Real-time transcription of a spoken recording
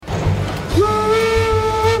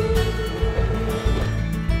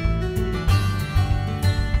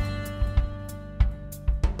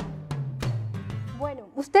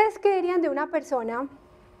persona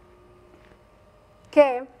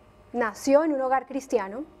que nació en un hogar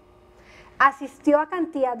cristiano, asistió a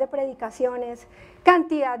cantidad de predicaciones,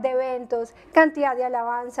 cantidad de eventos, cantidad de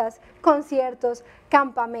alabanzas, conciertos,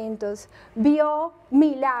 campamentos, vio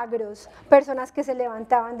milagros, personas que se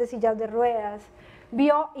levantaban de sillas de ruedas,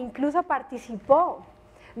 incluso participó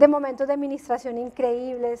de momentos de ministración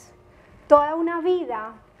increíbles, toda una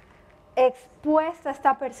vida expuesta a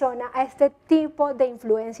esta persona a este tipo de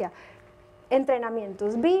influencia,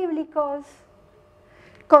 entrenamientos bíblicos,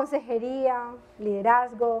 consejería,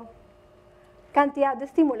 liderazgo, cantidad de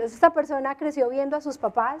estímulos. Esta persona creció viendo a sus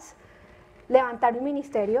papás levantar un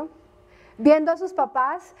ministerio, viendo a sus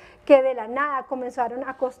papás que de la nada comenzaron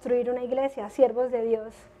a construir una iglesia, siervos de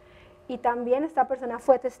Dios. Y también esta persona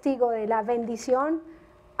fue testigo de la bendición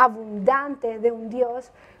abundante de un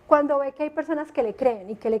Dios cuando ve que hay personas que le creen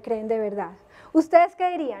y que le creen de verdad. ¿Ustedes qué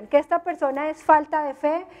dirían? ¿Que esta persona es falta de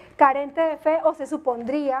fe, carente de fe, o se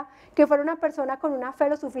supondría que fuera una persona con una fe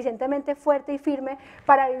lo suficientemente fuerte y firme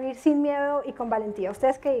para vivir sin miedo y con valentía?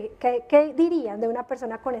 ¿Ustedes qué dirían de una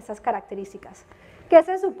persona con estas características? ¿Qué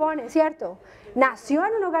se supone, cierto? Nació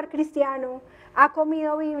en un hogar cristiano, ha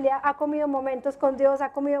comido Biblia, ha comido momentos con Dios,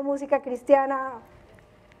 ha comido música cristiana,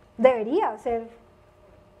 debería ser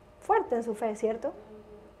fuerte en su fe, ¿cierto?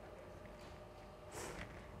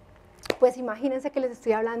 Pues imagínense que les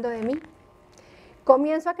estoy hablando de mí.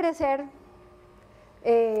 Comienzo a crecer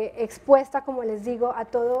expuesta, como les digo, a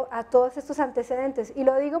todos estos antecedentes. Y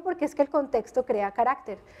lo digo porque es que el contexto crea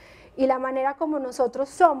carácter. Y la manera como nosotros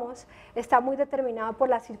somos está muy determinada por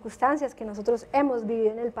las circunstancias que nosotros hemos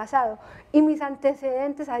vivido en el pasado. Y mis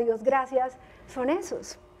antecedentes, a Dios gracias, son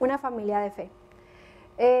esos, una familia de fe.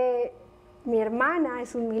 Mi hermana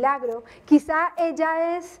es un milagro. Quizá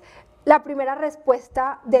ella es la primera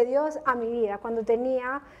respuesta de Dios a mi vida. Cuando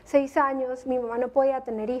tenía 6 años, mi mamá no podía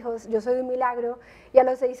tener hijos, yo soy un milagro, y a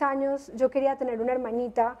los 6 años yo quería tener una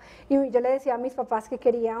hermanita, y yo le decía a mis papás que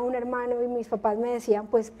quería un hermano, y mis papás me decían,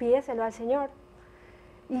 pues pídeselo al Señor.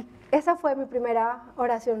 Y esa fue mi primera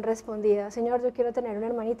oración respondida: Señor, yo quiero tener una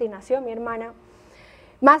hermanita, y nació mi hermana.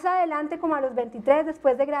 Más adelante, como a los 23,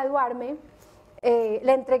 después de graduarme,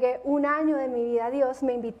 le entregué 1 año de mi vida a Dios.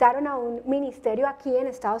 Me invitaron a un ministerio aquí en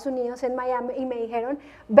Estados Unidos, en Miami, y me dijeron,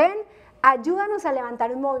 ven, ayúdanos a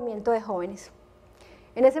levantar un movimiento de jóvenes.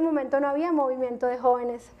 En ese momento no había movimiento de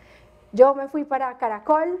jóvenes. Yo me fui para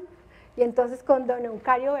Caracol, y entonces con don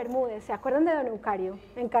Eucario Bermúdez, ¿se acuerdan de don Eucario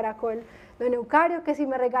en Caracol? Don Eucario, que si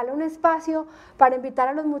me regala un espacio para invitar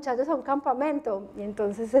a los muchachos a un campamento. Y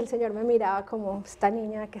entonces el Señor me miraba como, esta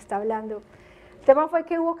niña que está hablando. El tema fue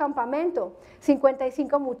que hubo campamento,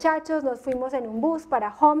 55 muchachos, nos fuimos en un bus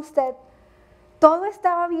para Homestead, todo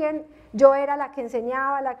estaba bien, yo era la que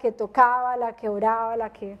enseñaba, la que tocaba, la que oraba,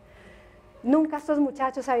 Nunca estos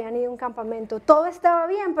muchachos habían ido a un campamento, todo estaba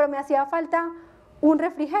bien, pero me hacía falta un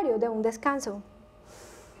refrigerio, de un descanso.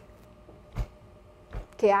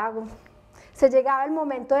 ¿Qué hago? Se llegaba el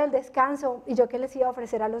momento del descanso, y yo qué les iba a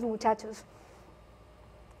ofrecer a los muchachos.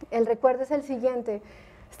 El recuerdo es el siguiente: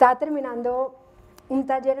 estaba terminando un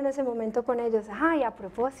taller en ese momento con ellos. Ay, a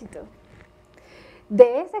propósito,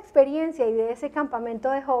 de esa experiencia y de ese campamento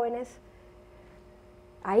de jóvenes,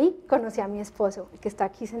 ahí conocí a mi esposo, que está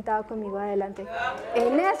aquí sentado conmigo adelante.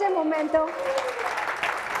 En ese momento,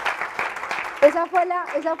 esa fue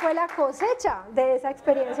la cosecha de esa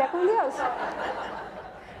experiencia con Dios.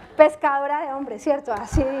 Pescadora de hombres, ¿cierto?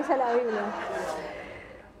 Así dice la Biblia.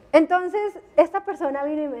 Entonces, esta persona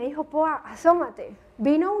vino y me dijo, Poa, asómate.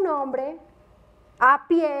 Vino un hombre a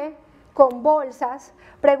pie, con bolsas,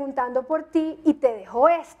 preguntando por ti, y te dejó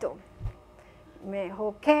esto. Me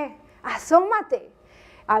dijo, ¿qué? Asómate.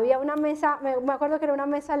 Había una mesa, me acuerdo que era una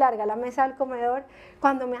mesa larga, la mesa del comedor.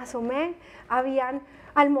 Cuando me asomé, habían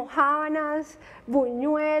almojábanas,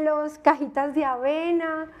 buñuelos, cajitas de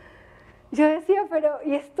avena. Yo decía, pero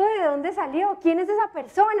 ¿y esto de dónde salió? ¿Quién es esa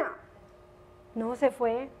persona? No, se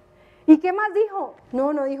fue. ¿Y qué más dijo?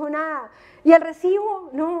 No, no dijo nada. ¿Y el recibo?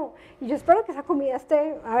 No. Y yo espero que esa comida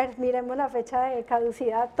esté, a ver, miremos la fecha de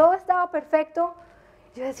caducidad. Todo estaba perfecto.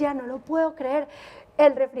 Yo decía, no lo puedo creer.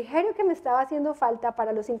 El refrigerio que me estaba haciendo falta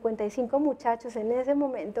para los 55 muchachos en ese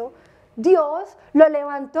momento, Dios lo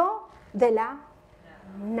levantó de la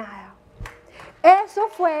nada. Eso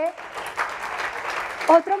fue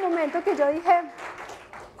otro momento que yo dije,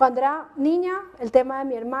 cuando era niña, el tema de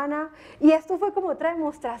mi hermana, y esto fue como otra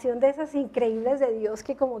demostración de esas increíbles de Dios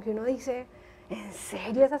que como que uno dice, ¿en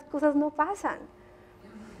serio esas cosas no pasan?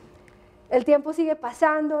 El tiempo sigue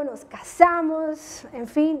pasando, nos casamos, en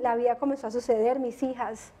fin, la vida comenzó a suceder, mis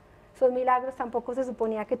hijas, son milagros, tampoco se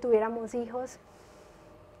suponía que tuviéramos hijos.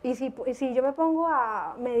 Y si yo me pongo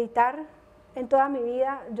a meditar en toda mi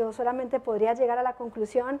vida, yo solamente podría llegar a la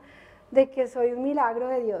conclusión de que soy un milagro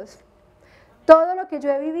de Dios. Todo lo que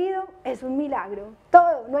yo he vivido es un milagro,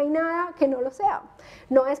 todo, no hay nada que no lo sea.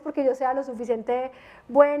 No es porque yo sea lo suficiente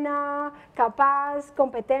buena, capaz,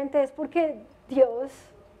 competente, es porque Dios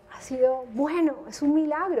ha sido bueno, es un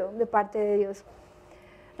milagro de parte de Dios.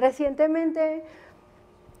 Recientemente,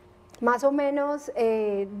 más o menos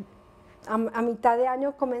a mitad de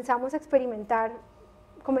año comenzamos a experimentar,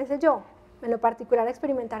 comencé yo en lo particular a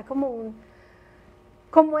experimentar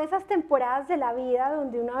como esas temporadas de la vida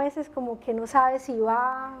donde uno a veces como que no sabe si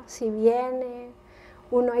va, si viene,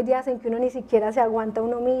 uno hay días en que uno ni siquiera se aguanta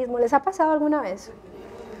uno mismo. ¿Les ha pasado alguna vez?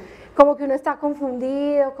 Como que uno está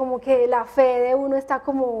confundido, como que la fe de uno está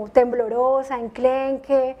como temblorosa,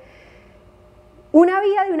 enclenque. Una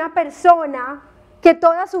vida de una persona que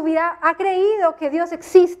toda su vida ha creído que Dios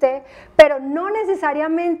existe, pero no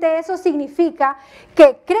necesariamente eso significa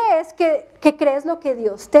que crees lo que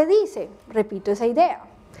Dios te dice. Repito esa idea.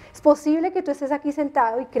 Es posible que tú estés aquí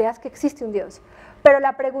sentado y creas que existe un Dios, pero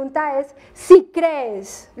la pregunta es si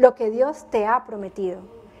crees lo que Dios te ha prometido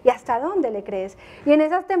y hasta dónde le crees. Y en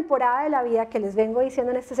esa temporada de la vida que les vengo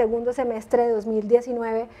diciendo en este segundo semestre de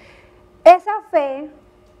 2019, esa fe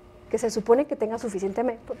que se supone que tenga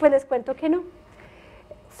suficientemente, pues les cuento que no.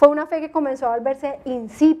 Fue una fe que comenzó a volverse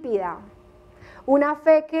insípida, una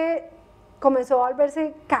fe que comenzó a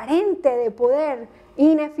volverse carente de poder,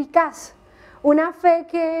 ineficaz, una fe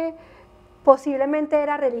que posiblemente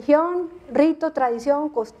era religión, rito, tradición,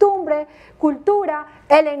 costumbre, cultura,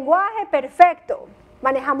 el lenguaje perfecto.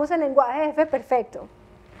 Manejamos el lenguaje de fe perfecto.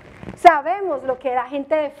 Sabemos lo que la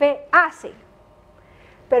gente de fe hace,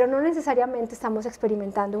 pero no necesariamente estamos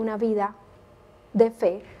experimentando una vida de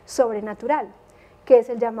fe sobrenatural, que es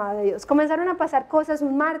el llamado de Dios. Comenzaron a pasar cosas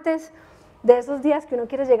un martes, de esos días que uno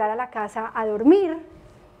quiere llegar a la casa a dormir.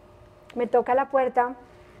 Me toca la puerta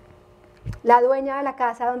la dueña de la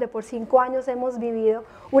casa donde por 5 años hemos vivido,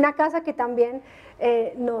 una casa que también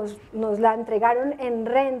nos la entregaron en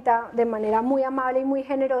renta de manera muy amable y muy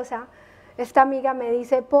generosa. Esta amiga me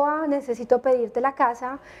dice: Poa, necesito pedirte la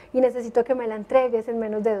casa y necesito que me la entregues en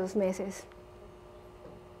menos de 2 meses.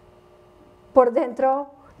 Por dentro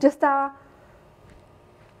yo estaba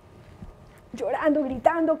llorando,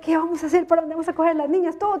 gritando: ¿qué vamos a hacer? ¿Para dónde vamos a coger las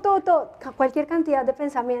niñas? Todo, cualquier cantidad de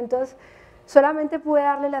pensamientos. Solamente pude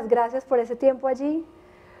darle las gracias por ese tiempo allí,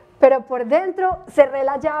 pero por dentro cerré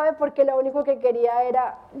la llave porque lo único que quería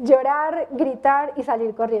era llorar, gritar y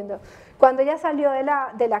salir corriendo. Cuando ella salió de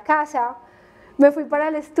la casa, me fui para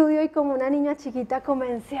el estudio y como una niña chiquita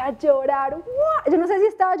comencé a llorar. ¡Wow! Yo no sé si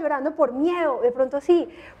estaba llorando por miedo, de pronto sí,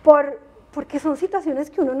 porque son situaciones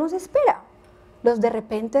que uno no se espera. Los de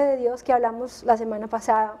repente de Dios que hablamos la semana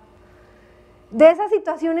pasada. De esas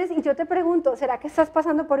situaciones, y yo te pregunto, ¿será que estás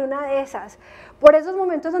pasando por una de esas? Por esos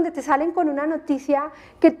momentos donde te salen con una noticia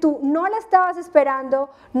que tú no la estabas esperando,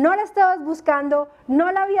 no la estabas buscando, no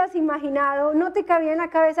la habías imaginado, no te cabía en la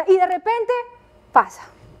cabeza y de repente pasa.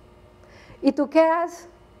 Y tú quedas,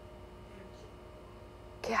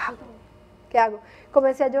 ¿qué hago? ¿Qué hago?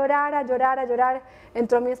 Comencé a llorar.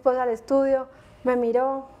 Entró mi esposa al estudio, me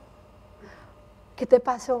miró, ¿qué te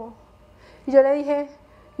pasó? Y yo le dije: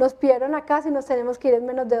 nos pidieron la casa y nos tenemos que ir en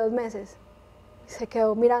menos de 2 meses. Y se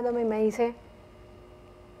quedó mirándome y me dice: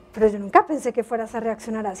 pero yo nunca pensé que fueras a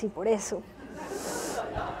reaccionar así por eso.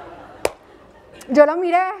 Yo lo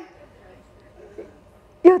miré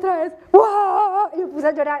y otra vez, ¡wow! Y me puse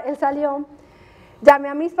a llorar. Él salió, llamé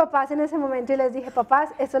a mis papás en ese momento y les dije: papás,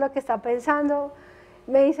 esto es lo que está pensando.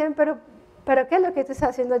 Me dicen: pero ¿qué es lo que te está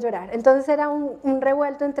haciendo llorar? Entonces era un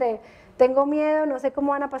revuelto entre: tengo miedo, no sé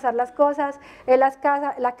cómo van a pasar las cosas, es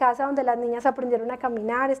la casa donde las niñas aprendieron a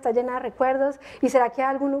caminar, está llena de recuerdos, ¿y será que hay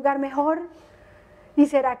algún lugar mejor? ¿Y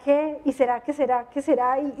será que?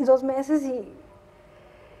 ¿Y 2 meses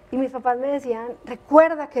y mis papás me decían: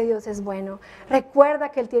 recuerda que Dios es bueno, recuerda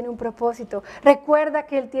que Él tiene un propósito, recuerda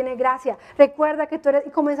que Él tiene gracia, recuerda que tú eres... Y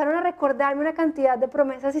comenzaron a recordarme una cantidad de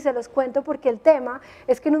promesas y se los cuento porque el tema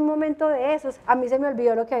es que en un momento de esos a mí se me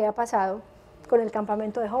olvidó lo que había pasado con el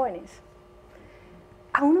campamento de jóvenes.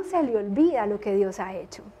 A uno se le olvida lo que Dios ha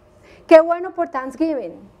hecho. Qué bueno por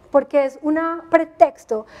Thanksgiving, porque es un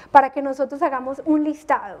pretexto para que nosotros hagamos un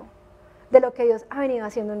listado de lo que Dios ha venido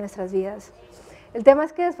haciendo en nuestras vidas. El tema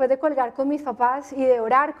es que después de colgar con mis papás y de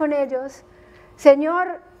orar con ellos: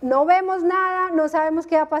 Señor, no vemos nada, no sabemos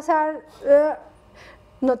qué va a pasar,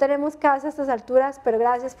 no tenemos casa a estas alturas, pero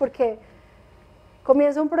gracias porque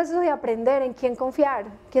comienza un proceso de aprender en quién confiar,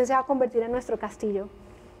 quién se va a convertir en nuestro castillo.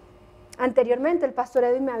 Anteriormente el pastor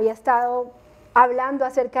Edwin me había estado hablando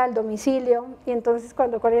acerca del domicilio y entonces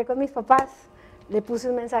cuando colgué con mis papás le puse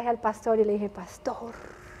un mensaje al pastor y le dije, pastor,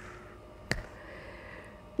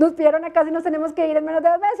 nos pidieron acá si nos tenemos que ir en menos de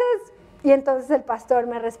 2 meses. Y entonces el pastor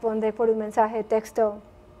me responde por un mensaje de texto,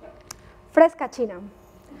 fresca china.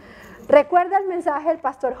 Recuerda el mensaje del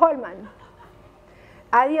pastor Holman.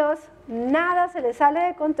 A Dios nada se le sale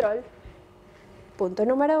de control. Punto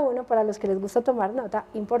número 1, para los que les gusta tomar nota,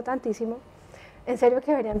 importantísimo. En serio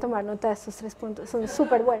que deberían tomar nota de estos 3 puntos, son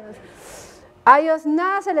súper buenos. A Dios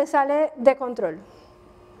nada se le sale de control.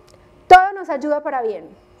 Todo nos ayuda para bien.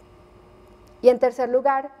 Y en tercer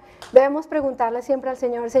lugar, debemos preguntarle siempre al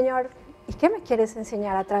Señor, Señor, ¿y qué me quieres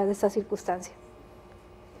enseñar a través de esta circunstancia?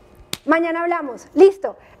 Mañana hablamos,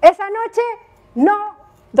 listo. Esa noche no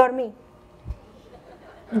dormí.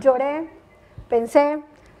 Lloré, pensé,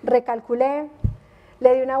 recalculé,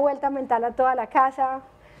 le di una vuelta mental a toda la casa,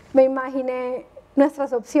 me imaginé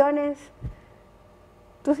nuestras opciones.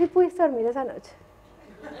 ¿Tú sí pudiste dormir esa noche?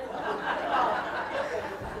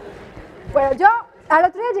 Bueno, yo al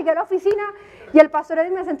otro día llegué a la oficina y el pastor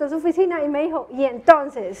Edwin me sentó en su oficina y me dijo, y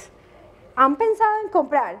entonces, ¿han pensado en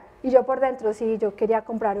comprar? Y yo por dentro, sí, yo quería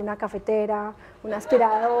comprar una cafetera, una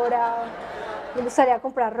aspiradora, me gustaría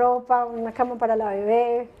comprar ropa, una cama para la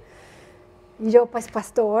bebé. Y yo, pues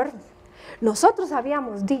pastor, nosotros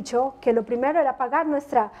habíamos dicho que lo primero era pagar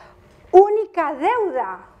nuestra única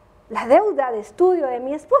deuda, la deuda de estudio de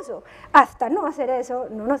mi esposo. Hasta no hacer eso,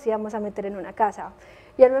 no nos íbamos a meter en una casa.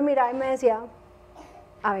 Y él me miraba y me decía,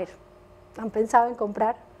 a ver, ¿han pensado en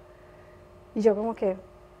comprar? Y yo como que,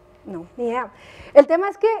 no, ni idea. El tema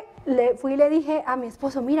es que le fui y le dije a mi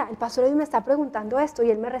esposo, mira, el pastor hoy me está preguntando esto,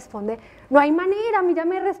 y él me responde, no hay manera, a mí ya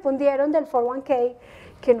me respondieron del 401k,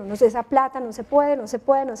 que no nos esa plata, no se puede, no se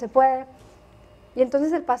puede, no se puede. Y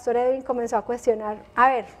entonces el pastor Edwin comenzó a cuestionar, a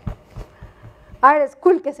ver,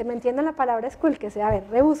 escúlquese, me entienden la palabra escúlquese, a ver,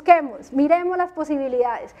 rebusquemos, miremos las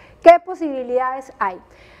posibilidades, ¿qué posibilidades hay?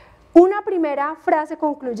 Una primera frase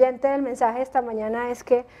concluyente del mensaje de esta mañana es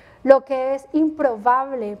que lo que es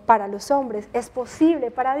improbable para los hombres es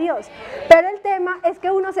posible para Dios, pero el tema es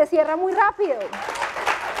que uno se cierra muy rápido.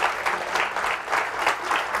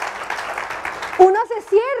 Uno se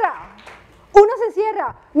cierra.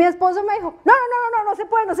 Mi esposo me dijo, no se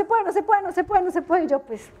puede, no se puede, no se puede, no se puede, no se puede. Y yo,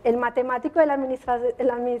 pues, el matemático del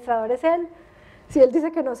administrador es él. Si él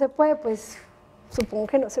dice que no se puede, pues, supongo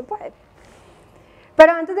que no se puede.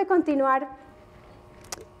 Pero antes de continuar,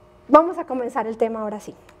 vamos a comenzar el tema ahora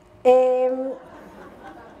sí.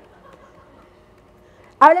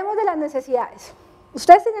 Hablemos de las necesidades.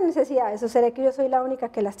 ¿Ustedes tienen necesidades o será que yo soy la única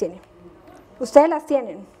que las tiene? Ustedes las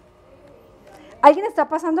tienen. ¿Alguien está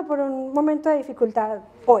pasando por un momento de dificultad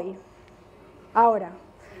hoy? Ahora.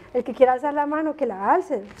 El que quiera alzar la mano, que la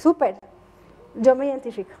alce. Súper. Yo me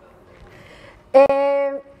identifico.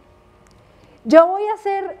 Yo voy a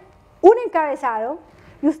hacer un encabezado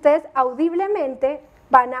y ustedes audiblemente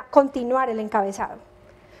van a continuar el encabezado.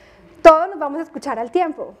 Todos nos vamos a escuchar al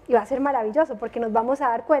tiempo y va a ser maravilloso porque nos vamos a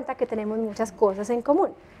dar cuenta que tenemos muchas cosas en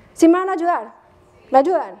común. ¿Sí me van a ayudar? ¿Me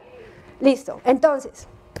ayudan? Listo. Entonces,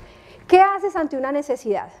 ¿qué haces ante una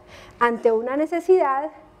necesidad? Ante una necesidad,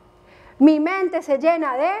 mi mente se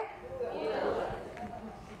llena de...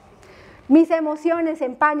 Mis emociones se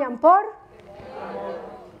empañan por...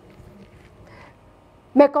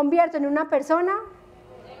 Me convierto en una persona...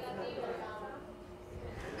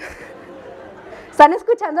 ¿Están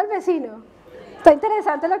escuchando al vecino? Está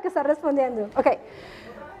interesante lo que está respondiendo. Ok.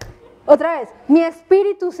 Otra vez. Mi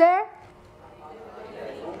espíritu se...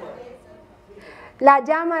 La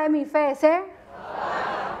llama de mi fe se...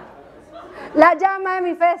 La llama de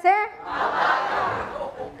mi fe se...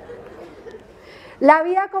 La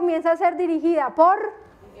vida comienza a ser dirigida por...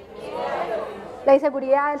 La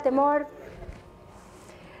inseguridad, el temor.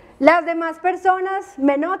 Las demás personas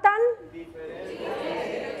me notan...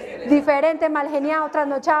 Diferente, mal geniado,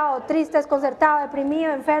 trasnochado, triste, desconcertado,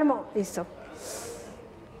 deprimido, enfermo. Listo.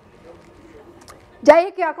 Ya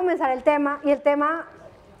dije que iba a comenzar el tema y el tema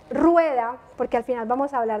rueda, porque al final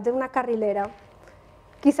vamos a hablar de una carrilera.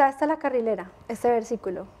 Quizá esta es la carrilera, este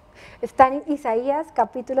versículo. Está en Isaías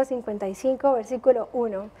capítulo 55, versículo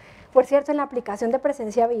 1. Por cierto, en la aplicación de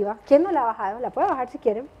Presencia Viva, ¿quién no la ha bajado? La puede bajar si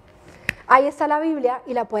quieren. Ahí está la Biblia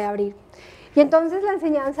y la puede abrir. Y entonces la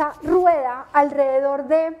enseñanza rueda alrededor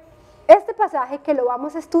de este pasaje que lo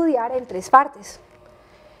vamos a estudiar en 3 partes.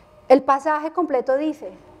 El pasaje completo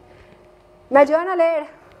dice, ¿me ayudan a leer?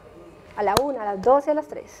 A la 1, a las 2 y a las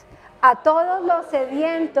 3. A todos los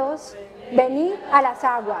sedientos, venid a las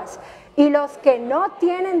aguas, y los que no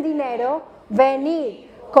tienen dinero, venid,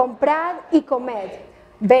 comprad y comed.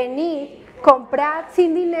 Venid, comprad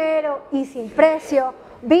sin dinero y sin precio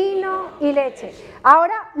vino y leche.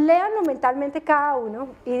 Ahora léanlo mentalmente cada uno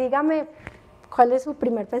y dígame cuál es su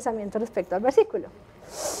primer pensamiento respecto al versículo.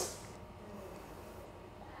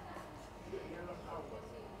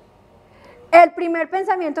 El primer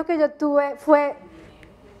pensamiento que yo tuve fue,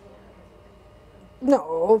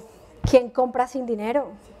 no, ¿quién compra sin dinero?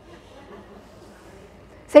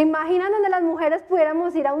 ¿Se imaginan donde las mujeres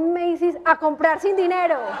pudiéramos ir a un Macy's a comprar sin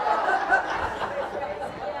dinero?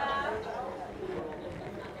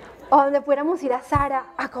 O donde pudiéramos ir a Zara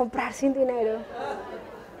a comprar sin dinero.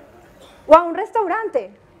 O a un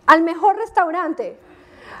restaurante, al mejor restaurante,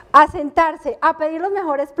 a sentarse, a pedir los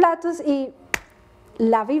mejores platos y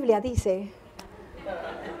la Biblia dice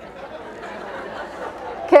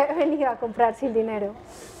que venía a comprar sin dinero.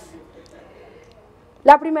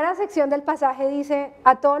 La primera sección del pasaje dice,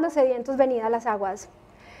 a todos los sedientos venid a las aguas.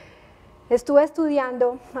 Estuve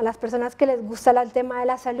estudiando a las personas que les gusta el tema de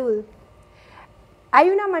la salud. Hay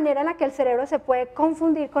una manera en la que el cerebro se puede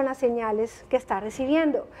confundir con las señales que está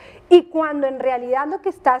recibiendo. Y cuando en realidad lo que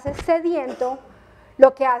estás es sediento,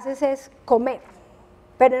 lo que haces es comer.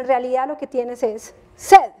 Pero en realidad lo que tienes es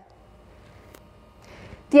sed.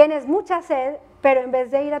 Tienes mucha sed, pero en vez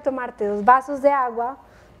de ir a tomarte 2 vasos de agua,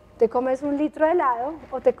 te comes 1 litro de helado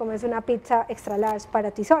o te comes una pizza extra large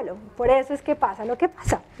para ti solo. Por eso es que pasa lo que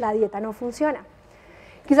pasa, la dieta no funciona.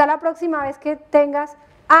 Quizá la próxima vez que tengas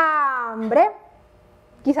hambre,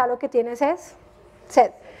 quizá lo que tienes es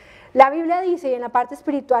sed. La Biblia dice, y en la parte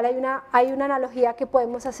espiritual hay una analogía que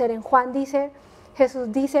podemos hacer. En Juan dice,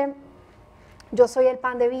 Jesús dice, yo soy el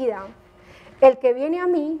pan de vida. El que viene a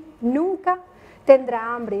mí nunca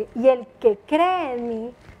tendrá hambre y el que cree en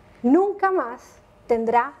mí nunca más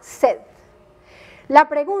tendrá sed. La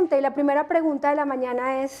pregunta y la primera pregunta de la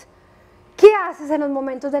mañana es, ¿qué haces en los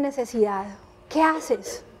momentos de necesidad? ¿Qué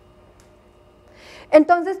haces?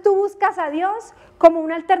 Entonces tú buscas a Dios como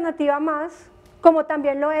una alternativa más, como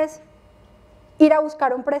también lo es ir a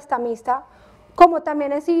buscar un prestamista, como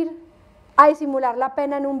también es ir a disimular la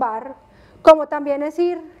pena en un bar, como también es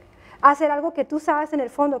ir a hacer algo que tú sabes en el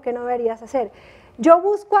fondo que no deberías hacer. Yo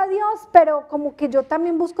busco a Dios, pero como que yo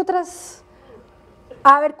también busco otras,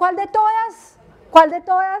 a ver cuál de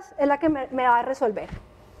todas es la que me va a resolver.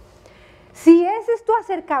 Si ese es tu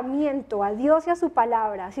acercamiento a Dios y a su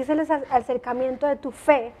palabra, si ese es el acercamiento de tu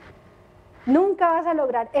fe, nunca vas a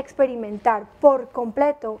lograr experimentar por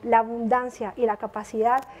completo la abundancia y la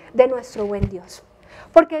capacidad de nuestro buen Dios.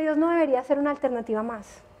 Porque Dios no debería ser una alternativa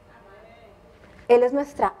más. Él es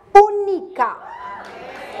nuestra única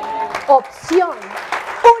opción,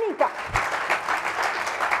 única.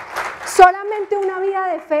 Solamente una vida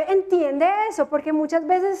de fe entiende eso, porque muchas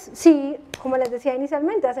veces, sí, como les decía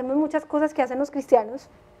inicialmente, hacemos muchas cosas que hacen los cristianos,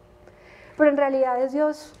 pero en realidad es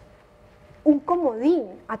Dios un comodín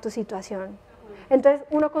a tu situación. Entonces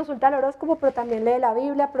uno consulta el horóscopo, pero también lee la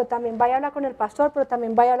Biblia, pero también va y habla con el pastor, pero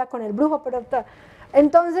también va y habla con el brujo, pero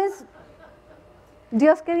entonces,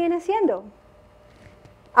 ¿Dios qué viene siendo?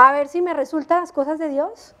 A ver si me resultan las cosas de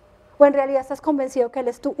Dios, o en realidad estás convencido que Él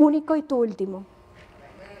es tu único y tu último.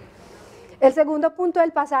 El segundo punto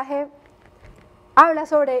del pasaje habla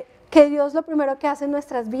sobre que Dios lo primero que hace en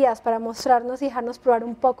nuestras vidas para mostrarnos y dejarnos probar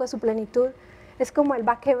un poco de su plenitud es como Él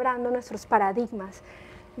va quebrando nuestros paradigmas.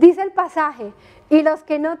 Dice el pasaje, y los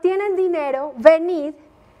que no tienen dinero, venid,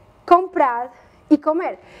 comprad y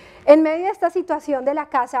comer. En medio de esta situación de la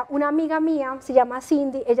casa, una amiga mía, se llama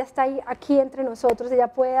Cindy, ella está aquí entre nosotros, ella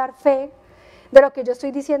puede dar fe de lo que yo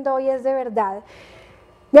estoy diciendo hoy es de verdad.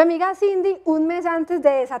 Mi amiga Cindy, un mes antes de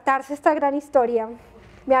desatarse esta gran historia,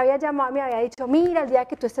 me había llamado, me había dicho, mira, el día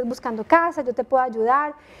que tú estés buscando casa, yo te puedo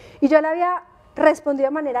ayudar. Y yo le había respondido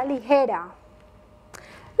de manera ligera.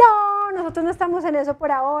 No, nosotros no estamos en eso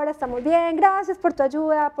por ahora, estamos bien, gracias por tu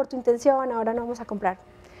ayuda, por tu intención, ahora no vamos a comprar.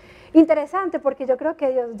 Interesante, porque yo creo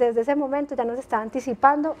que Dios desde ese momento ya nos estaba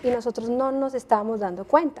anticipando y nosotros no nos estábamos dando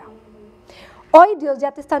cuenta. Hoy Dios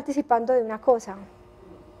ya te está anticipando de una cosa.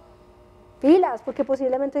 Pilas, porque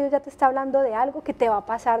posiblemente Dios ya te está hablando de algo que te va a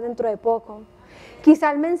pasar dentro de poco. Quizá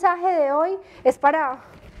el mensaje de hoy es para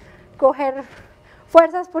coger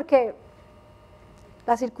fuerzas porque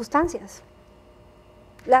las circunstancias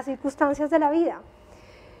de la vida.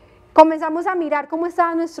 Comenzamos a mirar cómo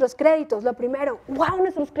estaban nuestros créditos. Lo primero, wow,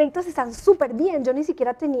 nuestros créditos están súper bien. Yo ni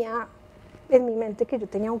siquiera tenía en mi mente que yo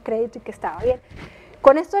tenía un crédito y que estaba bien.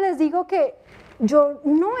 Con esto les digo que yo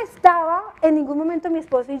no estaba, en ningún momento mi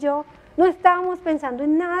esposo y yo, no estábamos pensando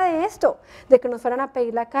en nada de esto, de que nos fueran a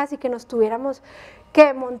pedir la casa y que nos tuviéramos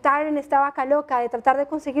que montar en esta vaca loca, de tratar de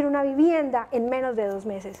conseguir una vivienda en menos de 2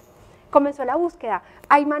 meses. comenzó la búsqueda.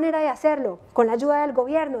 Hay manera de hacerlo, con la ayuda del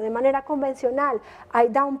gobierno, de manera convencional. Hay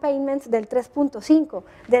down payments del 3.5,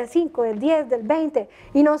 del 5, del 10, del 20.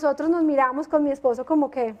 Y nosotros nos miramos con mi esposo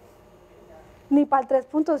como que ni para el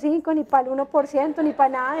 3.5, ni para el 1%, ni para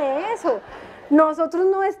nada de eso. Nosotros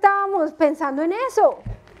no estábamos pensando en eso.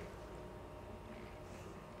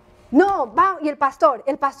 No, va, y el pastor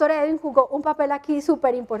Edwin jugó un papel aquí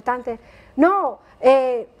súper importante. No,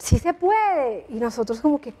 sí se puede. Y nosotros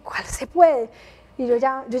como que, ¿cuál se puede? Y yo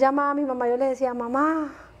llamaba a mi mamá, yo le decía,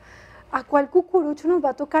 mamá, ¿a cuál cucurucho nos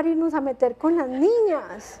va a tocar irnos a meter con las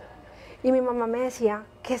niñas? Y mi mamá me decía,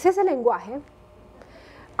 ¿qué es ese lenguaje?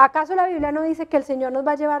 ¿Acaso la Biblia no dice que el Señor nos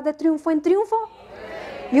va a llevar de triunfo en triunfo?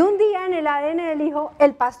 Y un día en el ADN del hijo,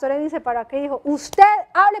 el pastor Edwin se paró aquí y dijo, usted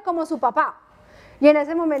hable como su papá. Y en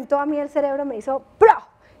ese momento a mí el cerebro me hizo ¡pro!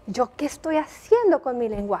 ¿Yo qué estoy haciendo con mi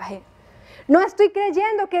lenguaje? No estoy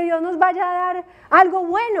creyendo que Dios nos vaya a dar algo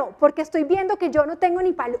bueno, porque estoy viendo que yo no tengo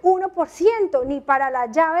ni para el 1%, ni para la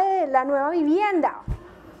llave de la nueva vivienda.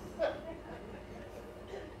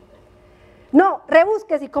 No,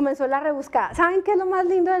 rebusques, y comenzó la rebuscada. ¿Saben qué es lo más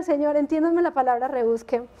lindo del Señor? Entiéndanme la palabra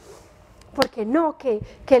rebusque. Porque no, que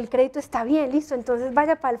el crédito está bien, listo, entonces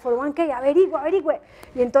vaya para el 401k, averigüe.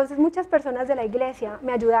 Y entonces muchas personas de la iglesia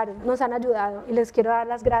me ayudaron, nos han ayudado y les quiero dar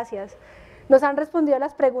las gracias. Nos han respondido a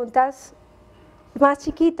las preguntas más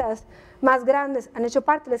chiquitas, más grandes, han hecho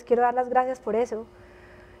parte, les quiero dar las gracias por eso.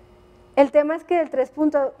 El tema es que del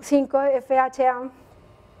 3.5 de FHA,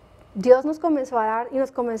 Dios nos comenzó a dar y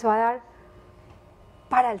nos comenzó a dar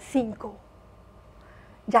para el 5.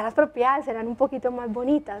 Ya las propiedades eran un poquito más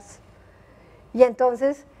bonitas. Y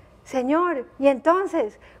entonces, Señor, ¿y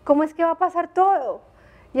entonces cómo es que va a pasar todo?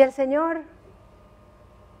 Y el Señor,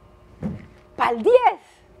 para el 10,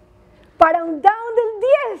 para un down del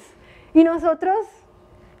 10. Y nosotros,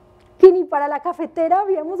 que ni para la cafetera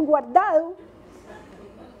habíamos guardado.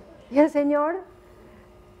 Y el Señor,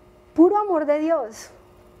 puro amor de Dios,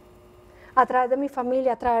 a través de mi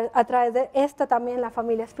familia, a través de esta también, la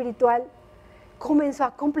familia espiritual, comenzó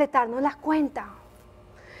a completarnos la cuenta.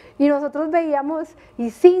 Y nosotros veíamos,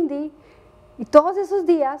 y Cindy, y todos esos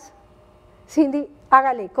días, Cindy,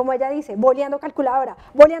 hágale, como ella dice, boleando calculadora,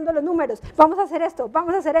 boleando los números, vamos a hacer esto,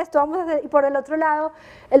 vamos a hacer esto, vamos a hacer, y por el otro lado,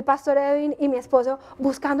 el pastor Edwin y mi esposo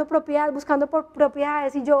buscando propiedades, buscando por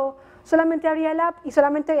propiedades, y yo solamente abría el app y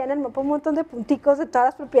solamente veía en el mapa un montón de punticos de todas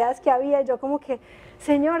las propiedades que había, y yo como que,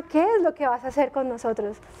 Señor, ¿qué es lo que vas a hacer con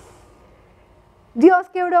nosotros? Dios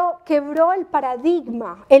quebró el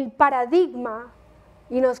paradigma,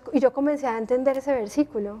 y yo comencé a entender ese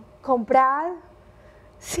versículo, comprad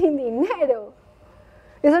sin dinero.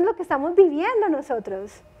 Eso es lo que estamos viviendo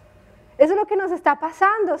nosotros, eso es lo que nos está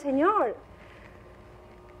pasando, Señor.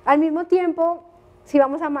 Al mismo tiempo, si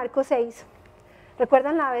vamos a Marcos 6,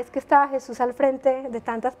 ¿recuerdan la vez que estaba Jesús al frente de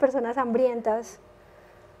tantas personas hambrientas,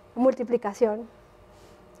 multiplicación?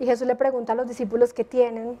 Y Jesús le pregunta a los discípulos qué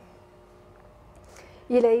tienen,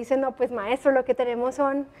 y le dicen, no, pues maestro, lo que tenemos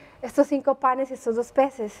son estos 5 panes y estos 2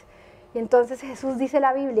 peces. Y entonces Jesús dice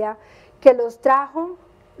la Biblia que los trajo,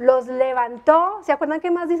 los levantó, ¿se acuerdan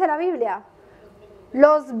qué más dice la Biblia?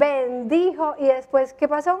 Los bendijo y después, ¿qué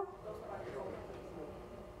pasó?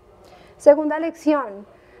 Segunda lección.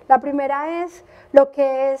 La primera es, lo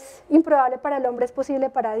que es improbable para el hombre es posible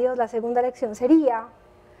para Dios. La segunda lección sería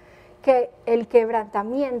que el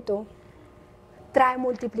quebrantamiento trae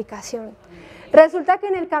multiplicación. Resulta que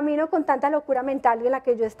en el camino, con tanta locura mental en la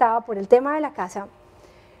que yo estaba por el tema de la casa,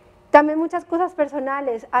 también muchas cosas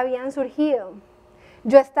personales habían surgido.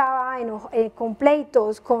 Yo estaba con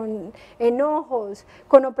pleitos, con enojos,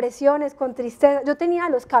 con opresiones, con tristeza. Yo tenía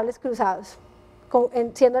los cables cruzados,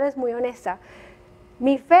 siéndoles muy honesta.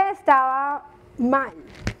 Mi fe estaba mal.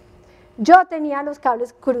 Yo tenía los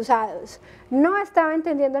cables cruzados. No estaba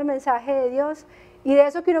entendiendo el mensaje de Dios, y de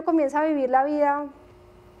eso que uno comienza a vivir la vida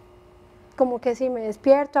como que si me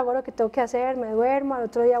despierto, hago lo que tengo que hacer, me duermo, al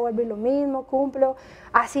otro día vuelvo y lo mismo, cumplo,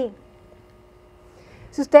 así.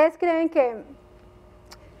 Si ustedes creen que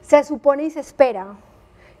se supone y se espera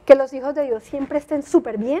que los hijos de Dios siempre estén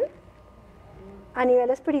súper bien a nivel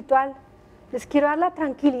espiritual, les quiero dar la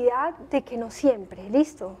tranquilidad de que no siempre,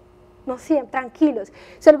 listo, no siempre, tranquilos.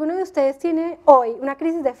 Si alguno de ustedes tiene hoy una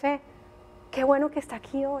crisis de fe, qué bueno que está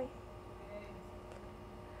aquí hoy.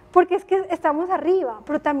 Porque es que estamos arriba,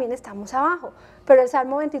 pero también estamos abajo. Pero el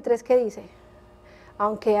Salmo 23, ¿qué dice?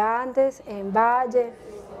 Aunque andes en valle,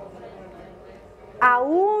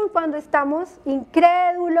 aún cuando estamos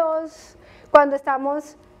incrédulos, cuando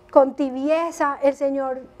estamos con tibieza, el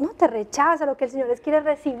Señor no te rechaza, lo que el Señor es quiere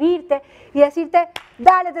recibirte y decirte,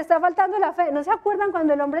 dale, te está faltando la fe. ¿No se acuerdan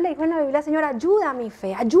cuando el hombre le dijo en la Biblia, Señor, ayuda a mi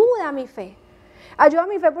fe, ayuda a mi fe? Ayuda a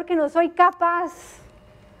mi fe porque no soy capaz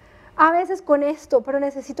a veces con esto, pero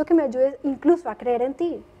necesito que me ayudes incluso a creer en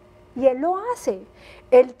ti. Y Él lo hace.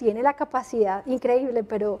 Él tiene la capacidad, increíble,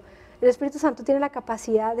 pero el Espíritu Santo tiene la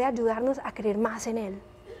capacidad de ayudarnos a creer más en Él.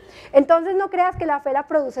 Entonces no creas que la fe la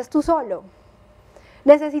produces tú solo.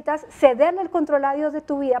 Necesitas cederle el control a Dios de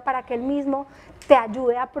tu vida para que Él mismo te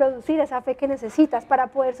ayude a producir esa fe que necesitas para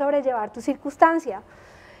poder sobrellevar tu circunstancia.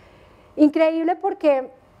 Increíble porque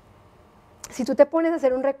si tú te pones a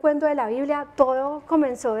hacer un recuento de la Biblia, todo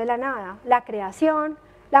comenzó de la nada. La creación,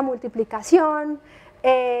 la multiplicación,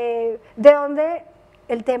 de donde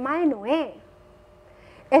el tema de Noé,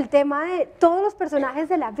 el tema de todos los personajes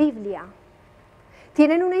de la Biblia,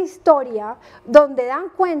 tienen una historia donde dan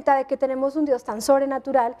cuenta de que tenemos un Dios tan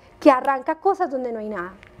sobrenatural que arranca cosas donde no hay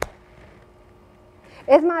nada.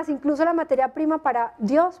 Es más, incluso la materia prima para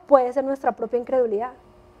Dios puede ser nuestra propia incredulidad.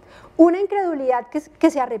 Una incredulidad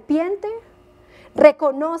que se arrepiente,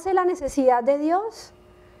 reconoce la necesidad de Dios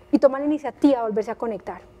y toma la iniciativa de volverse a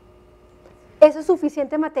conectar. Eso es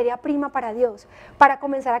suficiente materia prima para Dios, para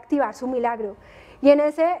comenzar a activar su milagro. Y en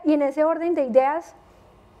ese orden de ideas,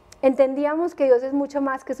 entendíamos que Dios es mucho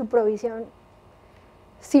más que su provisión.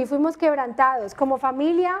 Sí, fuimos quebrantados. Como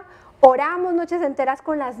familia, oramos noches enteras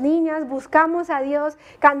con las niñas, buscamos a Dios,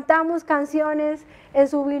 cantamos canciones. En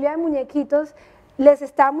su Biblia de muñequitos les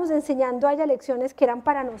estábamos enseñando a ella lecciones que eran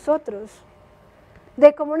para nosotros,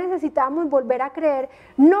 de cómo necesitábamos volver a creer,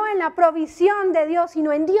 no en la provisión de Dios,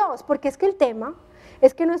 sino en Dios, porque es que el tema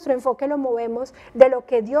es que nuestro enfoque lo movemos de lo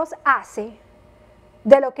que Dios hace,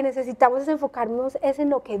 de lo que necesitamos es enfocarnos es en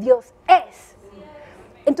lo que Dios es.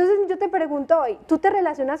 Entonces yo te pregunto hoy, ¿tú te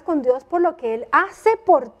relacionas con Dios por lo que Él hace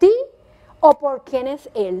por ti o por quién es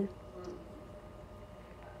Él?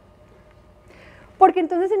 Porque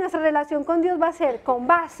entonces si nuestra relación con Dios va a ser con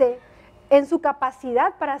base en su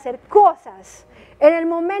capacidad para hacer cosas, en el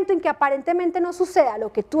momento en que aparentemente no suceda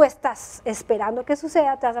lo que tú estás esperando que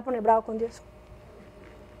suceda, te vas a poner bravo con Dios.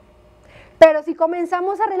 Pero si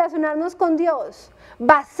comenzamos a relacionarnos con Dios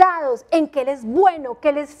basados en que Él es bueno, que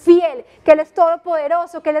Él es fiel, que Él es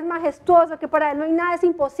todopoderoso, que Él es majestuoso, que para Él no hay nada es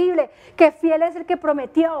imposible, que fiel es el que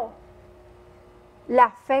prometió,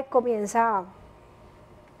 la fe comienza a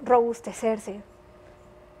robustecerse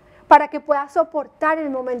para que pueda soportar el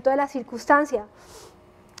momento de la circunstancia.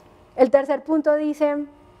 El tercer punto dice,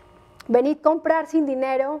 venid comprar sin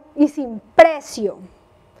dinero y sin precio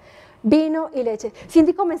vino y leche.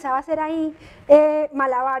 Cindy comenzaba a hacer ahí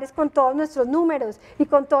malabares con todos nuestros números y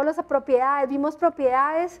con todas las propiedades. Vimos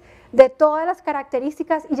propiedades de todas las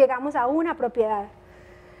características y llegamos a una propiedad.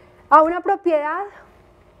 A una propiedad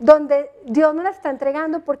donde Dios nos la está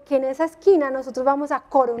entregando porque en esa esquina nosotros vamos a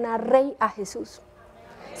coronar rey a Jesús.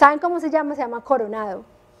 ¿Saben cómo se llama? Se llama coronado.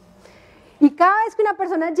 Y cada vez que una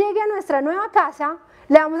persona llegue a nuestra nueva casa,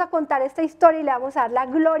 le vamos a contar esta historia y le vamos a dar la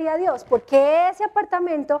gloria a Dios, porque ese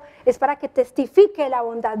apartamento es para que testifique la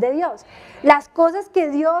bondad de Dios. Las cosas que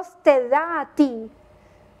Dios te da a ti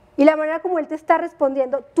y la manera como Él te está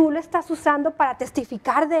respondiendo, tú lo estás usando para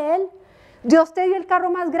testificar de Él. Dios te dio el carro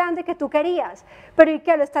más grande que tú querías, pero ¿y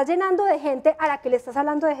qué? ¿Lo estás llenando de gente a la que le estás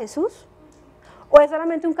hablando de Jesús? ¿O es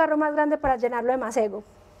solamente un carro más grande para llenarlo de más ego?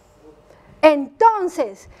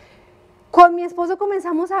 Entonces, con mi esposo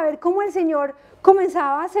comenzamos a ver cómo el Señor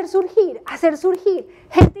comenzaba a hacer surgir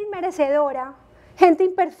gente inmerecedora, gente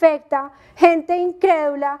imperfecta, gente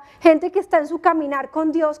incrédula, gente que está en su caminar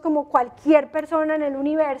con Dios como cualquier persona en el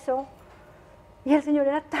universo. Y el Señor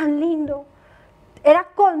era tan lindo, era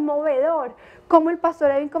conmovedor, como el pastor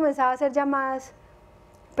Edwin comenzaba a hacer llamadas.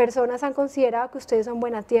 Personas han considerado que ustedes son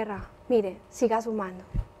buena tierra, mire, siga sumando.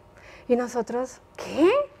 Y nosotros, ¿qué?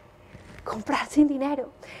 Comprar sin dinero.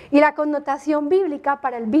 Y la connotación bíblica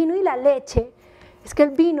para el vino y la leche es que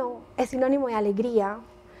el vino es sinónimo de alegría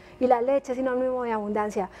y la leche es sinónimo de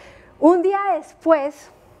abundancia. Un día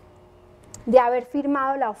después de haber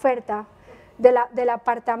firmado la oferta del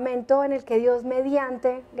apartamento en el que Dios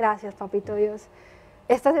mediante, gracias papito Dios,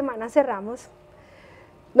 esta semana cerramos.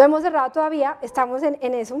 No hemos cerrado todavía, estamos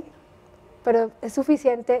en eso, pero es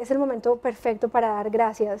suficiente, es el momento perfecto para dar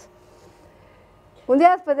gracias. Un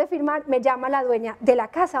día después de firmar, me llama la dueña de la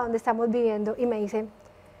casa donde estamos viviendo y me dice,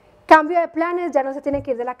 cambio de planes, ya no se tiene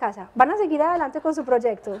que ir de la casa. ¿Van a seguir adelante con su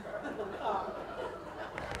proyecto?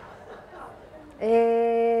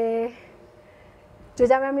 Yo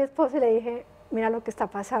llamé a mi esposo y le dije, mira lo que está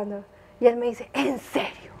pasando. Y él me dice, ¿en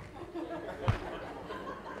serio?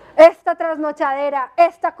 Esta trasnochadera,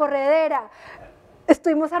 esta corredera,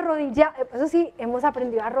 estuvimos arrodillados, eso sí, hemos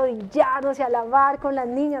aprendido a arrodillarnos y a alabar con las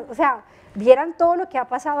niñas, o sea, vieran todo lo que ha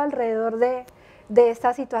pasado alrededor de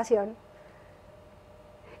esta situación.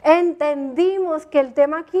 Entendimos que el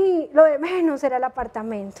tema aquí, lo de menos era el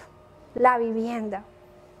apartamento, la vivienda.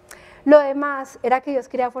 Lo demás era que Dios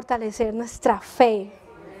quería fortalecer nuestra fe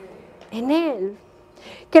en Él.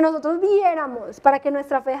 Que nosotros viéramos, para que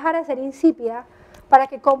nuestra fe dejara de ser insípida, para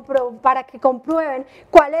que comprueben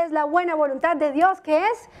cuál es la buena voluntad de Dios, que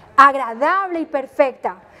es agradable y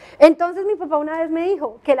perfecta. Entonces mi papá una vez me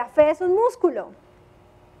dijo que la fe es un músculo.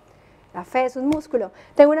 La fe es un músculo.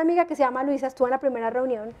 Tengo una amiga que se llama Luisa, estuvo en la primera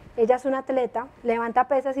reunión, ella es una atleta, levanta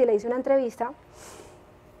pesas y le hice una entrevista.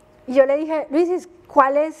 Y yo le dije, Luisis,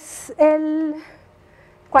 ¿cuál es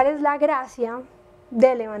la gracia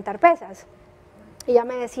de levantar pesas? Y ella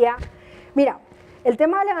me decía, mira, el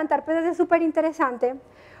tema de levantar pesas es súper interesante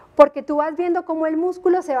porque tú vas viendo cómo el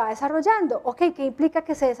músculo se va desarrollando. Ok, ¿qué implica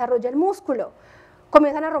que se desarrolle el músculo?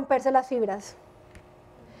 Comienzan a romperse las fibras.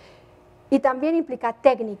 Y también implica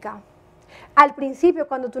técnica. Al principio,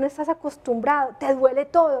 cuando tú no estás acostumbrado, te duele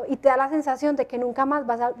todo y te da la sensación de que nunca más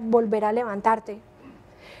vas a volver a levantarte.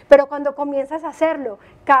 Pero cuando comienzas a hacerlo,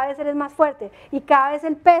 cada vez eres más fuerte y cada vez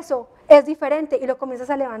el peso es diferente y lo comienzas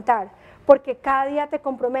a levantar, porque cada día te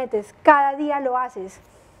comprometes, cada día lo haces.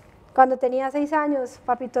 Cuando tenía 6 años,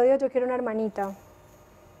 papito Dios, yo quiero una hermanita.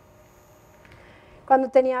 Cuando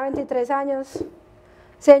tenía 23 años,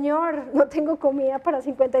 Señor, no tengo comida para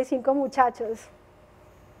 55 muchachos.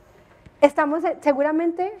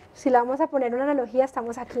 Seguramente, si le vamos a poner una analogía,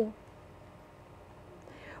 estamos aquí.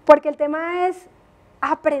 Porque el tema es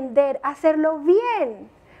aprender a hacerlo bien.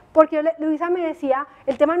 Porque Luisa me decía,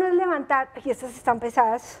 el tema no es levantar, y estas están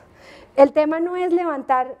pesadas, el tema no es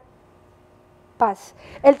levantar paz,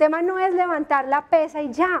 el tema no es levantar la pesa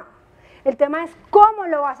y ya, el tema es cómo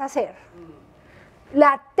lo vas a hacer,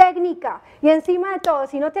 la técnica, y encima de todo,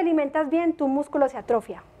 si no te alimentas bien, tu músculo se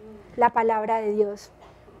atrofia, la palabra de Dios.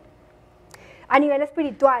 A nivel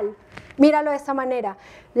espiritual, míralo de esta manera,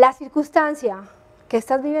 la circunstancia que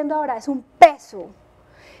estás viviendo ahora es un peso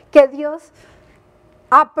que Dios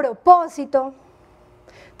a propósito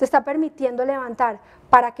te está permitiendo levantar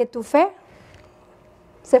para que tu fe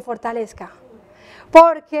se fortalezca.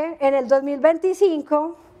 Porque en el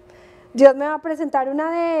 2025 Dios me va a presentar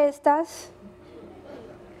una de estas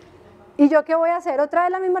y yo ¿qué voy a hacer? Otra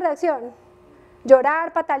vez la misma reacción,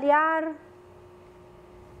 llorar, patalear,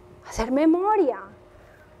 hacer memoria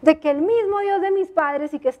de que el mismo Dios de mis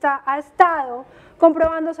padres y que ha estado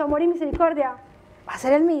comprobando su amor y misericordia va a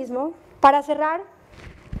ser el mismo. Para cerrar,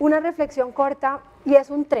 una reflexión corta, y es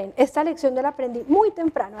un tren. Esta lección yo la aprendí muy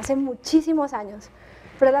temprano, hace muchísimos años,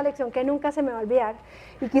 pero es la lección que nunca se me va a olvidar.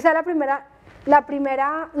 Y quizá la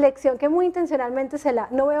primera lección que muy intencionalmente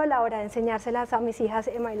no veo la hora de enseñárselas a mis hijas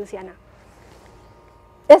Emma y Luciana.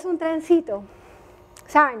 Es un trencito,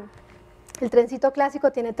 ¿saben? El trencito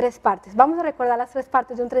clásico tiene 3 partes. Vamos a recordar las 3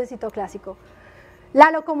 partes de un trencito clásico. La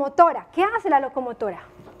locomotora, ¿qué hace la locomotora?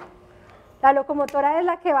 La locomotora es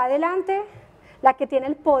la que va adelante, la que tiene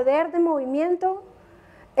el poder de movimiento,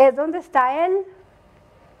 es donde está él.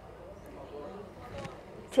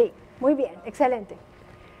 Sí, muy bien, excelente.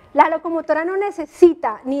 La locomotora no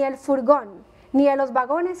necesita ni el furgón ni de los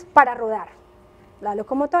vagones para rodar. La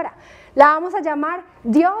locomotora la vamos a llamar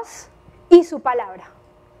Dios y su palabra.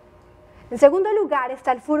 En segundo lugar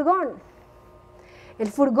está el furgón. El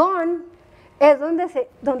furgón es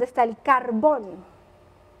donde está el carbón.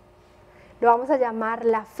 Lo vamos a llamar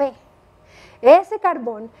la fe. Ese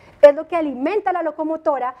carbón es lo que alimenta la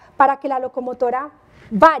locomotora para que la locomotora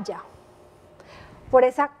vaya por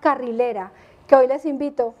esa carrilera que hoy les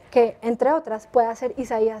invito que, entre otras, pueda ser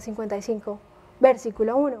Isaías 55,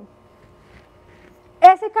 versículo 1.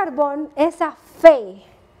 Ese carbón, esa fe,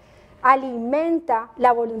 alimenta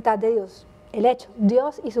la voluntad de Dios, el hecho,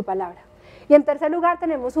 Dios y su palabra. Y en tercer lugar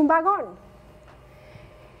tenemos un vagón.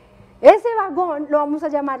 Ese vagón lo vamos a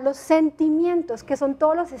llamar los sentimientos, que son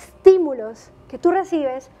todos los estímulos que tú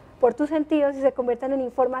recibes por tus sentidos y se convierten en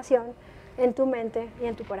información en tu mente y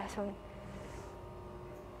en tu corazón.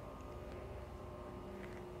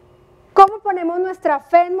 ¿Cómo ponemos nuestra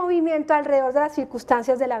fe en movimiento alrededor de las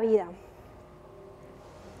circunstancias de la vida?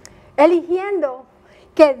 Eligiendo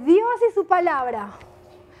que Dios y su palabra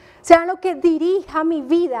sean lo que dirija mi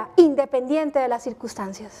vida independiente de las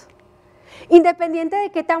circunstancias. Independiente de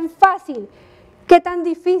qué tan fácil, qué tan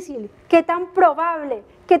difícil, qué tan probable,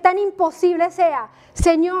 qué tan imposible sea.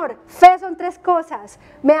 Señor, fe son 3 cosas.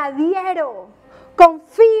 Me adhiero,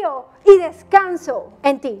 confío y descanso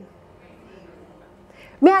en ti.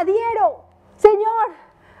 Me adhiero. Señor,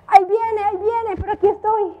 ahí viene, pero aquí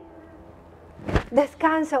estoy.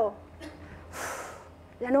 Descanso.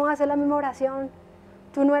 Ya no vas a hacer la misma oración.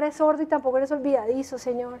 Tú no eres sordo y tampoco eres olvidadizo,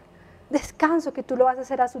 Señor. Descanso, que tú lo vas a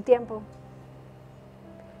hacer a su tiempo.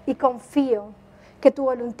 Y confío que tu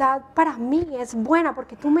voluntad para mí es buena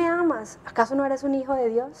porque tú me amas. ¿Acaso no eres un hijo de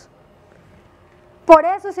Dios? Por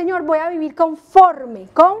eso, Señor, voy a vivir conforme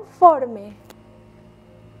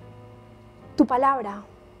tu palabra,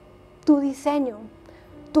 tu diseño,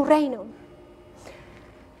 tu reino.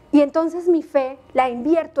 Y entonces mi fe la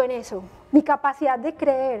invierto en eso. Mi capacidad de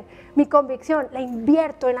creer, mi convicción, la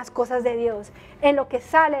invierto en las cosas de Dios, en lo que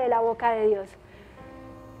sale de la boca de Dios.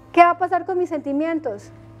 ¿Qué va a pasar con mis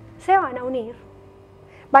sentimientos? Se van a unir.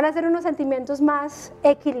 Van a ser unos sentimientos más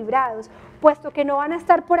equilibrados, puesto que no van a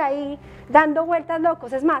estar por ahí dando vueltas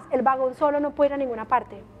locos. Es más, el vagón solo no puede ir a ninguna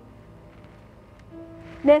parte.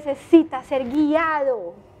 Necesita ser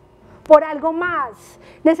guiado por algo más.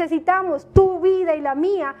 Necesitamos, tu vida y la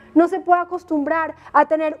mía no se puede acostumbrar a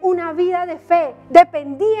tener una vida de fe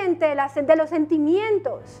dependiente de los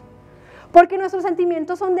sentimientos, porque nuestros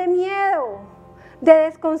sentimientos son de miedo, de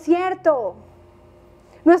desconcierto.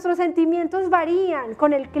 Nuestros sentimientos varían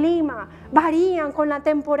con el clima, varían con la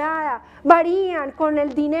temporada, varían con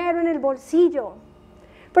el dinero en el bolsillo,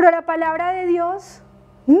 pero la palabra de Dios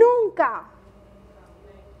nunca.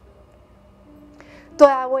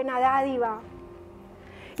 Toda buena dádiva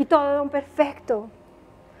y todo don perfecto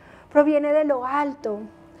proviene de lo alto,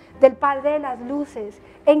 del Padre de las luces,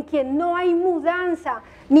 en quien no hay mudanza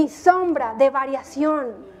ni sombra de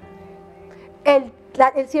variación. El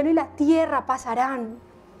cielo y la tierra pasarán,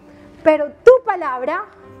 pero tu palabra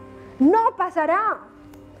no pasará.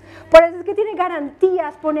 Por eso es que tiene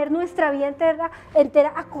garantías poner nuestra vida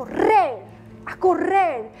entera a correr,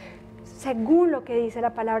 según lo que dice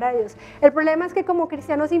la palabra de Dios. El problema es que como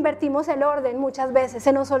cristianos invertimos el orden muchas veces,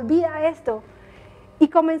 se nos olvida esto y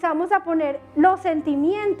comenzamos a poner los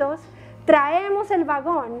sentimientos, traemos el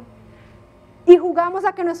vagón y jugamos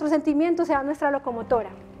a que nuestros sentimientos sean nuestra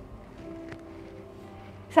locomotora.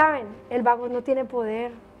 ¿Saben? El vagón no tiene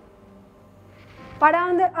poder.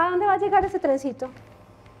 ¿A dónde va a llegar ese trencito?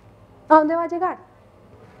 ¿A dónde va a llegar?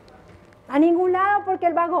 A ningún lado, porque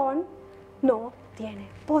el vagón no tiene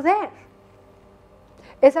poder.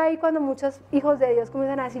 Es ahí cuando muchos hijos de Dios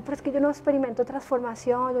comienzan a decir, pero es que yo no experimento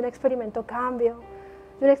transformación, yo no experimento cambio,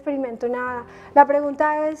 yo no experimento nada. La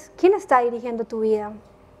pregunta es, ¿quién está dirigiendo tu vida?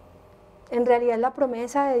 ¿En realidad es la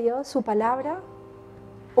promesa de Dios, su palabra?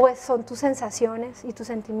 ¿O son tus sensaciones y tus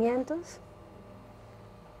sentimientos?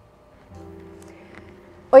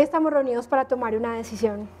 Hoy estamos reunidos para tomar una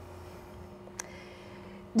decisión.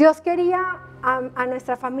 Dios quería a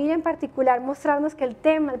nuestra familia en particular mostrarnos que el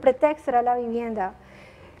pretexto era la vivienda.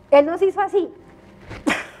 Él nos hizo así,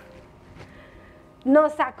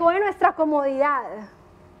 nos sacó de nuestra comodidad,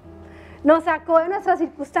 nos sacó de nuestra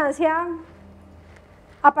circunstancia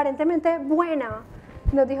aparentemente buena,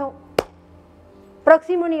 nos dijo,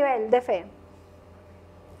 próximo nivel de fe.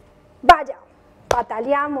 Vaya,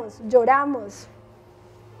 pataleamos, lloramos,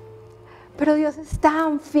 pero Dios es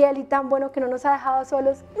tan fiel y tan bueno que no nos ha dejado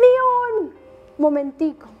solos ni un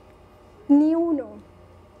momentico, ni uno.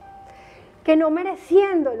 Que no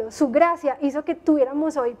mereciéndolo, su gracia hizo que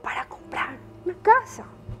tuviéramos hoy para comprar una casa.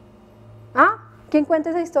 ¿Ah? ¿Quién cuenta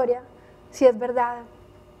esa historia? Si es verdad.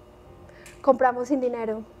 Compramos sin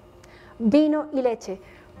dinero, vino y leche,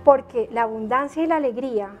 porque la abundancia y la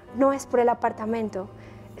alegría no es por el apartamento,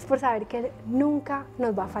 es por saber que Él nunca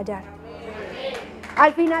nos va a fallar.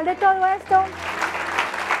 Al final de todo esto,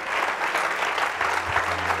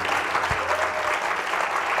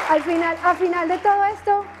 al final de todo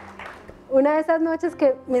esto, una de esas noches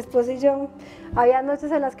que mi esposo y yo, había noches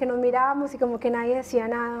en las que nos mirábamos y como que nadie decía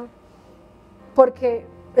nada, porque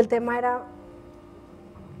el tema era,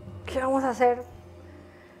 ¿qué vamos a hacer?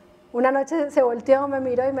 Una noche se volteó, me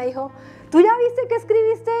miró y me dijo, ¿tú ya viste qué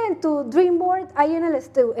escribiste en tu dream board ahí en el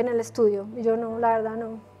estudio? Y yo, no, la verdad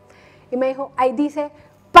no. Y me dijo, ahí dice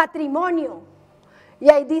patrimonio, y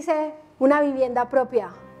ahí dice una vivienda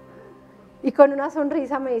propia. Y con una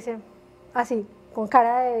sonrisa me dice, así, con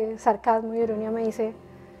cara de sarcasmo y ironía me dice,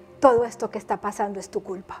 todo esto que está pasando es tu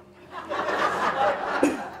culpa.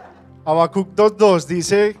 Habacuc 2:2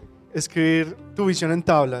 dice, escribir tu visión en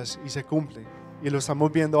tablas y se cumple, y lo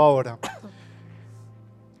estamos viendo ahora.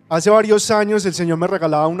 Hace varios años el Señor me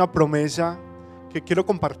regalaba una promesa que quiero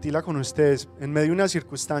compartirla con ustedes en medio de una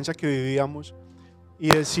circunstancia que vivíamos, y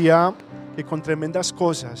decía que con tremendas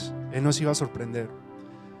cosas Él nos iba a sorprender.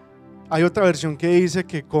 Hay otra versión que dice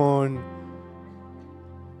que con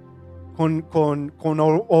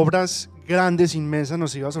obras grandes, inmensas,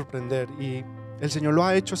 nos iba a sorprender, y el Señor lo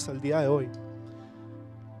ha hecho hasta el día de hoy.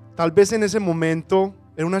 Tal vez en ese momento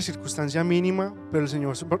era una circunstancia mínima, pero el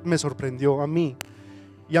Señor me sorprendió a mí.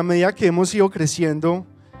 Y a medida que hemos ido creciendo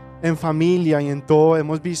en familia y en todo,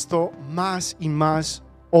 hemos visto más y más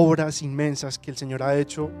obras inmensas que el Señor ha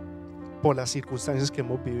hecho por las circunstancias que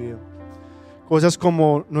hemos vivido. Cosas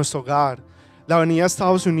como nuestro hogar. La avenida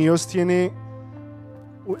Estados Unidos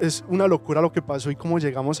es una locura lo que pasó y cómo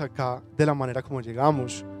llegamos acá de la manera como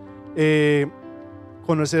llegamos.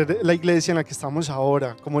 Conocer la iglesia en la que estamos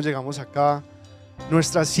ahora, cómo llegamos acá.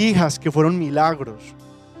 Nuestras hijas que fueron milagros.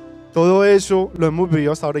 Todo eso lo hemos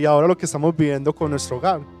vivido hasta ahora y ahora lo que estamos viviendo con nuestro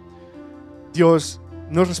hogar. Dios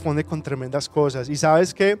nos responde con tremendas cosas. Y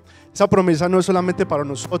sabes que esa promesa no es solamente para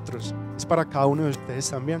nosotros, es para cada uno de ustedes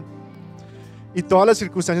también. Y todas las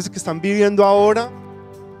circunstancias que están viviendo ahora,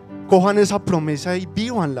 cojan esa promesa y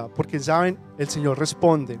vívanla, porque saben, el Señor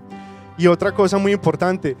responde. Y otra cosa muy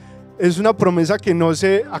importante, es una promesa que no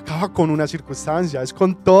se acaba con una circunstancia, es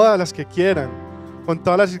con todas las que quieran, con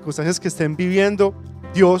todas las circunstancias que estén viviendo,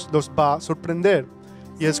 Dios los va a sorprender.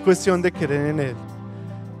 Y es cuestión de creer en Él.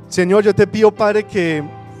 Señor, yo te pido, Padre, que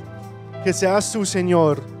seas tú,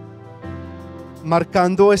 Señor,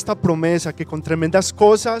 marcando esta promesa, que con tremendas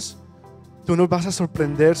cosas tú nos vas a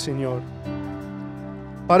sorprender, Señor.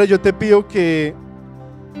 Padre, yo te pido que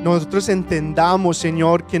nosotros entendamos,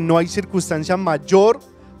 Señor, que no hay circunstancia mayor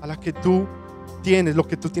a la que tú tienes, lo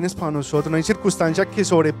que tú tienes para nosotros. No hay circunstancia que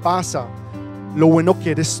sobrepasa lo bueno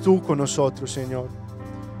que eres tú con nosotros, Señor.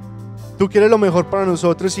 Tú quieres lo mejor para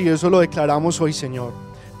nosotros y eso lo declaramos hoy, Señor.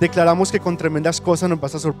 Declaramos que con tremendas cosas nos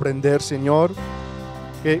vas a sorprender, Señor.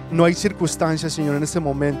 Que no hay circunstancia, Señor, en este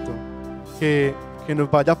momento que nos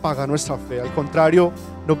vaya a apagar nuestra fe. Al contrario,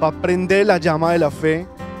 nos va a prender la llama de la fe,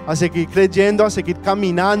 a seguir creyendo, a seguir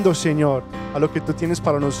caminando, Señor, a lo que tú tienes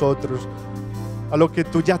para nosotros, a lo que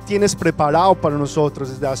tú ya tienes preparado para nosotros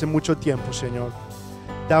desde hace mucho tiempo, Señor.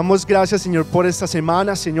 Te damos gracias, Señor, por esta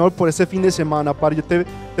semana, Señor, por este fin de semana, Padre. Yo te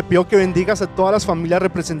pido que bendigas a todas las familias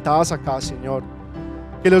representadas acá, Señor.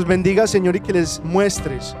 Que los bendigas, Señor, y que les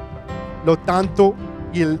muestres lo tanto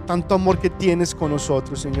y el tanto amor que tienes con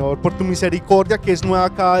nosotros, Señor, por tu misericordia que es nueva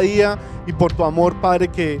cada día y por tu amor, Padre,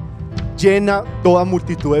 que llena toda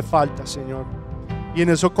multitud de faltas, Señor. Y en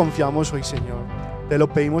eso confiamos hoy, Señor. Te lo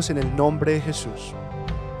pedimos en el nombre de Jesús.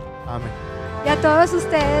 Amén. Y a todos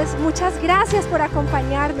ustedes, muchas gracias por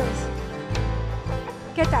acompañarnos.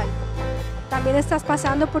 ¿Qué tal? ¿También estás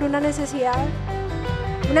pasando por una necesidad?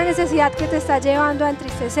 Una necesidad que te está llevando a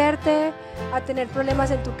entristecerte, a tener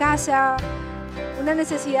problemas en tu casa, una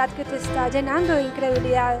necesidad que te está llenando de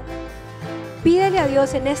incredulidad. Pídele a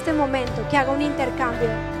Dios en este momento que haga un intercambio.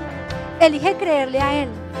 Elige creerle a Él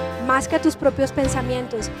más que a tus propios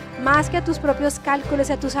pensamientos, más que a tus propios cálculos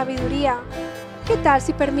y a tu sabiduría. ¿Qué tal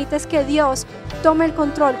si permites que Dios tome el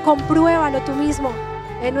control? Compruébalo tú mismo.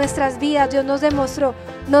 En nuestras vidas Dios nos demostró,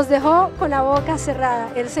 nos dejó con la boca cerrada.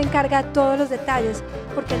 Él se encarga de todos los detalles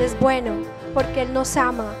porque Él es bueno, porque Él nos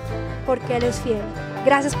ama, porque Él es fiel.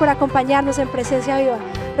 Gracias por acompañarnos en Presencia Viva.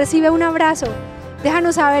 Recibe un abrazo.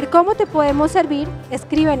 Déjanos saber cómo te podemos servir.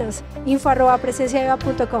 Escríbenos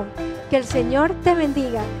info@presenciaviva.com. Que el Señor te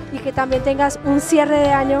bendiga y que también tengas un cierre de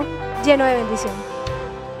año lleno de bendición.